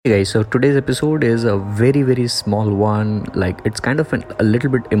Hey guys, so today's episode is a very small one. Like it's kind of a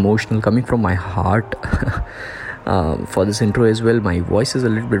little bit emotional coming from my heart. For this intro as well, my voice is a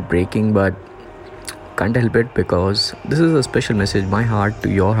little bit breaking, but can't help it because this is a special message. My heart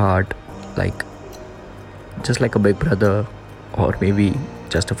to your heart, like just like a big brother or maybe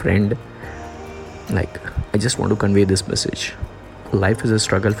just a friend. Like I just want to convey this message. Life is a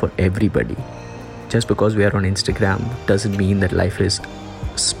struggle for everybody. Just because we are on Instagram doesn't mean that life is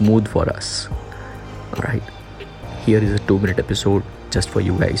smooth for us. Alright, here is a 2-minute episode just for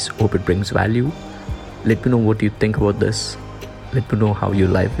you guys. Hope it brings value. Let me know what you think about this. Let me know how your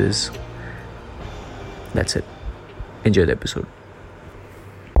life is. That's it. Enjoy the episode.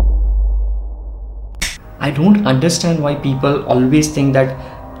 I don't understand why people always think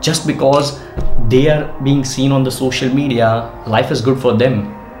that just because they are being seen on the social media, life is good for them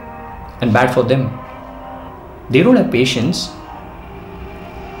and bad for them. They don't have patience.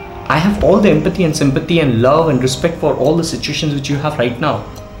 I have all the empathy and sympathy and love and respect for all the situations which you have right now.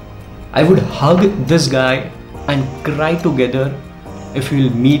 I would hug this guy and cry together if he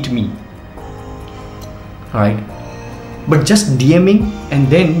will meet me. Alright? But just DMing and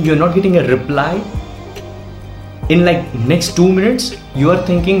then you're not getting a reply in like next 2 minutes, you are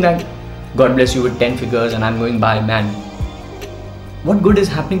thinking that God bless you with 10 figures and I'm going by, man. What good is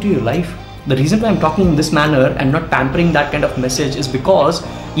happening to your life? The reason why I'm talking in this manner and not pampering that kind of message is because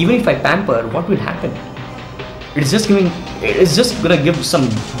even if I pamper, what will happen? It's just gonna give some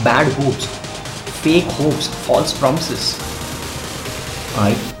bad hopes, fake hopes, false promises.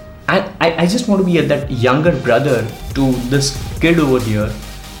 Alright? And I just want to be that younger brother to this kid over here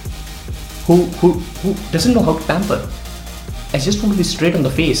who doesn't know how to pamper. I just want to be straight on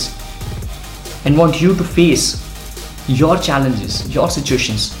the face and want you to face your challenges, your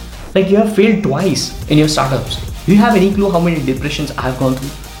situations. Like you have failed twice in your startups. Do you have any clue how many depressions I have gone through?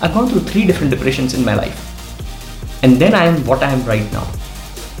 I've gone through 3 different depressions in my life. And then I am what I am right now.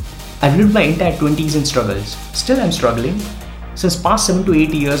 I've lived my entire 20s in struggles. Still I'm struggling. Since past 7 to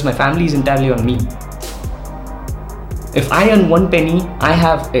 8 years, my family is entirely on me. If I earn 1 penny, I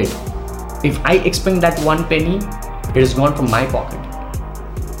have it. If I expend that 1 penny, it is gone from my pocket.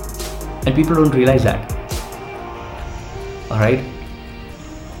 And people don't realize that. Alright?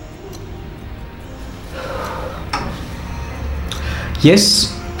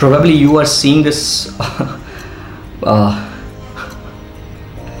 Yes, probably you are seeing this.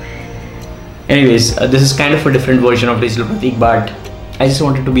 Anyways, this is kind of a different version of Digital Pratik, but I just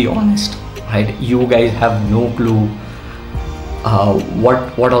wanted to be honest, right? You guys have no clue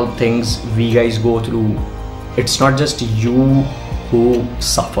what all things we guys go through. It's not just you who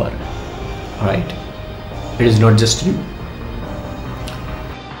suffer, right? It is not just you.